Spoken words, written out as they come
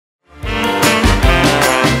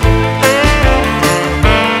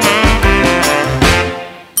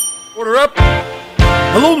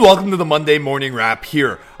Hello and welcome to the Monday Morning Wrap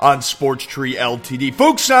here on Sports Tree Ltd.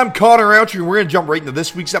 Folks, I'm Connor Outrey, and we're going to jump right into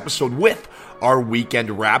this week's episode with our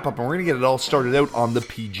weekend wrap-up, and we're going to get it all started out on the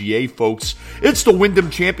PGA, folks. It's the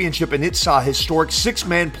Wyndham Championship, and it saw a historic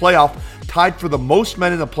six-man playoff tied for the most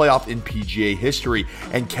men in a playoff in PGA history,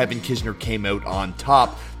 and Kevin Kisner came out on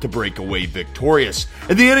top to break away victorious.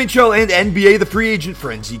 In the NHL and NBA, the free agent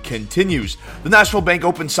frenzy continues. The National Bank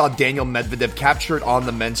Open saw Daniel Medvedev capture it on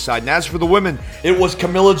the men's side, and as for the women, it was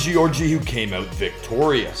Camila Giorgi who came out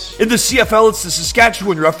victorious. In the CFL, it's the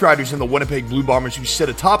Saskatchewan Roughriders and the Winnipeg Blue Bombers who sit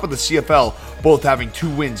atop of the CFL, both having 2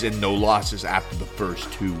 wins and no losses after the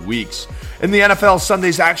first 2 weeks. In the NFL,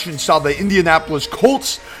 Sunday's action saw the Indianapolis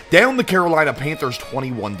Colts down the Carolina Panthers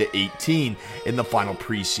 21-18 in the final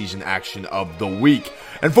preseason action of the week.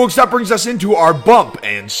 And folks, that brings us into our bump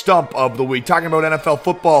and stump of the week. Talking about NFL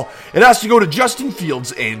football, it has to go to Justin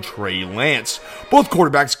Fields and Trey Lance. Both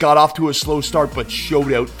quarterbacks got off to a slow start but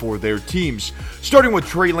showed out for their teams. Starting with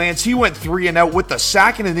Trey Lance, he went 3 and out with the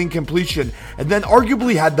sack and an incompletion, and then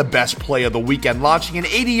arguably had the best play of the weekend, launching an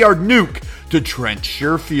 80-yard nuke to Trent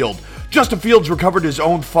Sherfield. Justin Fields recovered his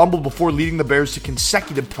own fumble before leading the Bears to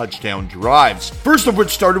consecutive touchdown drives. First of which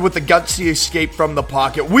started with a gutsy escape from the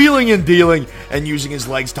pocket, wheeling and dealing, and using his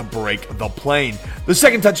legs to break the plane. The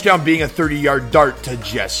second touchdown being a 30-yard dart to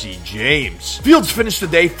Jesse James. Fields finished the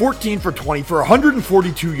day 14 for 20 for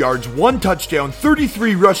 142 yards, 1 touchdown,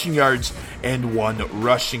 33 rushing yards, and 1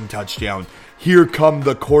 rushing touchdown. Here come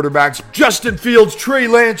the quarterbacks. Justin Fields, Trey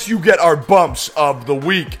Lance, you get our bumps of the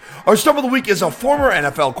week. Our stump of the week is a former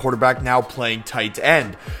NFL quarterback now playing tight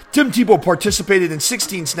end. Tim Tebow participated in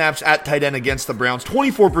 16 snaps at tight end against the Browns,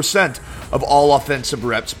 24% of all offensive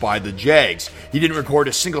reps by the Jags. He didn't record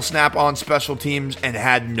a single snap on special teams and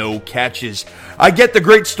had no catches. I get the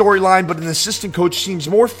great storyline, but an assistant coach seems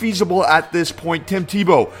more feasible at this point. Tim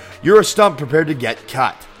Tebow, you're a stump prepared to get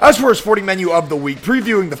cut. As for our sporting menu of the week,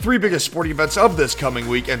 previewing the 3 biggest sporting events of this coming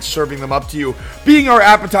week and serving them up to you, being our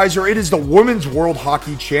appetizer, it is the Women's World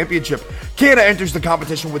Hockey Championship. Canada enters the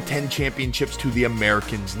competition with 10 championships to the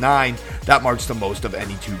Americans' 9. That marks the most of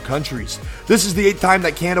any 2 countries. This is the 8th time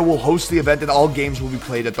that Canada will host the event, and all games will be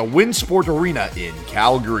played at the Winsport Arena in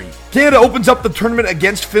Calgary. Canada opens up the tournament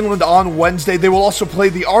against Finland on Wednesday. They will also play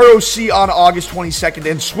the ROC on August 22nd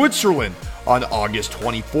and Switzerland on August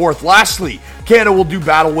 24th. Lastly, Canada will do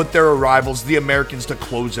battle with their rivals, the Americans, to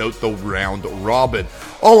close out the round robin.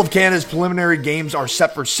 All of Canada's preliminary games are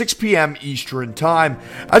set for 6 p.m. Eastern Time.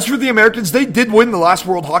 As for the Americans, they did win the last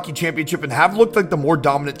World Hockey Championship and have looked like the more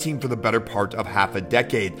dominant team for the better part of half a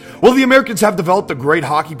decade. While the Americans have developed a great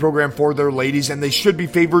hockey program for their ladies and they should be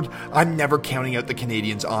favored, I'm never counting out the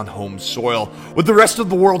Canadians on home soil. With the rest of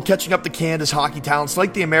the world catching up to Canada's hockey talents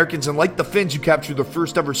like the Americans and like the Finns who captured their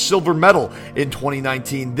first ever silver medal in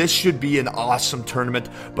 2019, this should be an awesome tournament,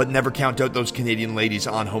 but never count out those Canadian ladies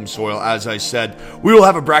on home soil. As I said, we will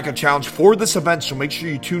have a bracket challenge for this event, so make sure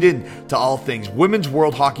you tune in to all things Women's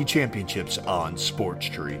World Hockey Championships on Sports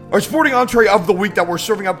Tree. Our sporting entree of the week that we're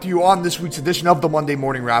serving up to you on this week's edition of the Monday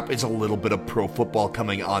Morning Wrap is a little bit of pro football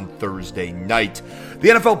coming on Thursday night. The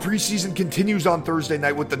NFL preseason continues on Thursday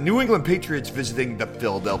night with the New England Patriots visiting the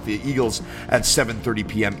Philadelphia Eagles at 7:30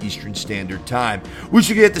 p.m. Eastern Standard Time. We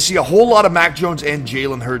should get to see a whole lot of Mac Jones and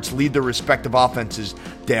Jalen Hurts lead their respective offenses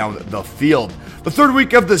down the field. The 3rd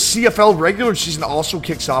week of the CFL regular season also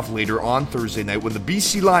kicks off later on Thursday night when the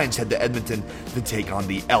BC Lions head to Edmonton to take on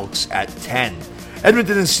the Elks at 10.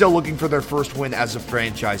 Edmonton is still looking for their first win as a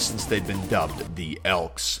franchise since they've been dubbed the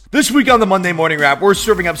Elks. This week on the Monday Morning Wrap, we're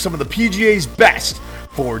serving up some of the PGA's best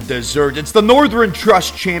for dessert. It's the Northern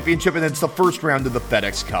Trust Championship, and it's the first round of the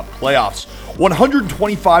FedEx Cup playoffs.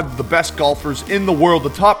 125 of the best golfers in the world, the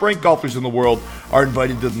top-ranked golfers in the world, are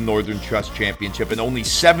invited to the Northern Trust Championship, and only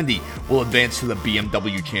 70 will advance to the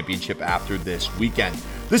BMW Championship after this weekend.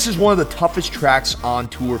 This is one of the toughest tracks on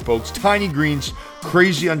tour, folks. Tiny greens,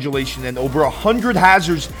 crazy undulation, and over 100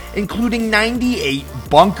 hazards, including 98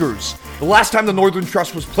 bunkers. The last time the Northern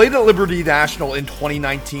Trust was played at Liberty National in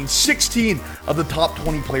 2019, 16 of the top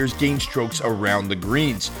 20 players gained strokes around the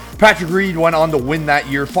greens. Patrick Reed went on to win that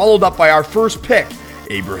year, followed up by our first pick,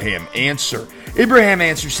 Abraham Answer. Abraham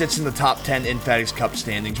Answer sits in the top 10 in FedEx Cup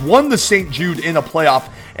standings, won the St. Jude in a playoff,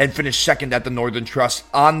 and finished second at the Northern Trust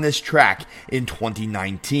on this track in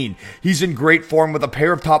 2019. He's in great form with a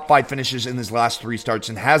pair of top 5 finishes in his last 3 starts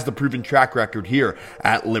and has the proven track record here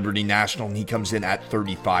at Liberty National, and he comes in at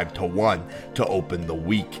 35-1 to open the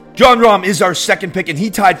week. Jon Rahm is our second pick, and he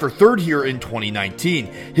tied for third here in 2019.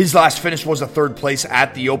 His last finish was a third place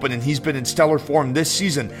at the Open, and he's been in stellar form this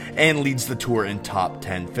season and leads the tour in top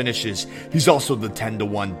 10 finishes. He's also the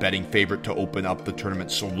 10-1 betting favorite to open up the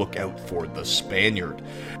tournament, so look out for the Spaniard.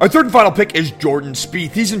 Our third and final pick is Jordan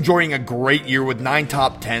Spieth. He's enjoying a great year with 9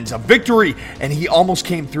 top 10s, a victory, and he almost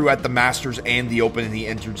came through at the Masters and the Open, and he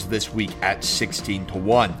enters this week at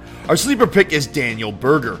 16-1. Our sleeper pick is Daniel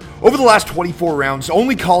Berger. Over the last 24 rounds,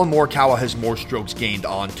 only Colin Morikawa has more strokes gained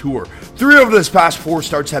on tour. 3 of his past 4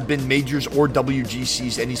 starts have been majors or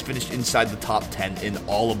WGCs, and he's finished inside the top 10 in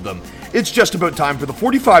all of them. It's just about time for the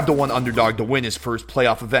 45-1 underdog to win his first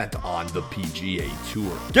playoff event on the PGA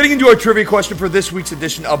Tour. Getting into our trivia question for this week's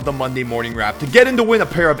edition of the Monday Morning Wrap. To get in to win a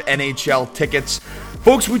pair of NHL tickets,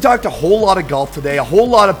 folks, we talked a whole lot of golf today, a whole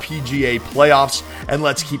lot of PGA playoffs, and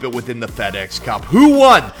let's keep it within the FedEx Cup. Who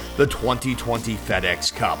won the 2020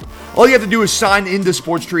 FedEx Cup? All you have to do is sign into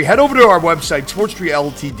SportsTree. Head over to our website,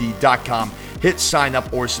 sportstreeltd.com. Hit sign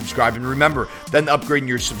up or subscribe. And remember, then upgrading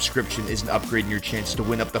your subscription isn't upgrading your chance to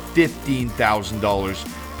win up to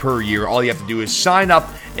 $15,000 per year. All you have to do is sign up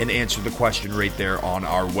and answer the question right there on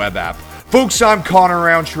our web app. Folks, I'm Connor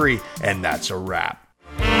Roundtree, and that's a wrap.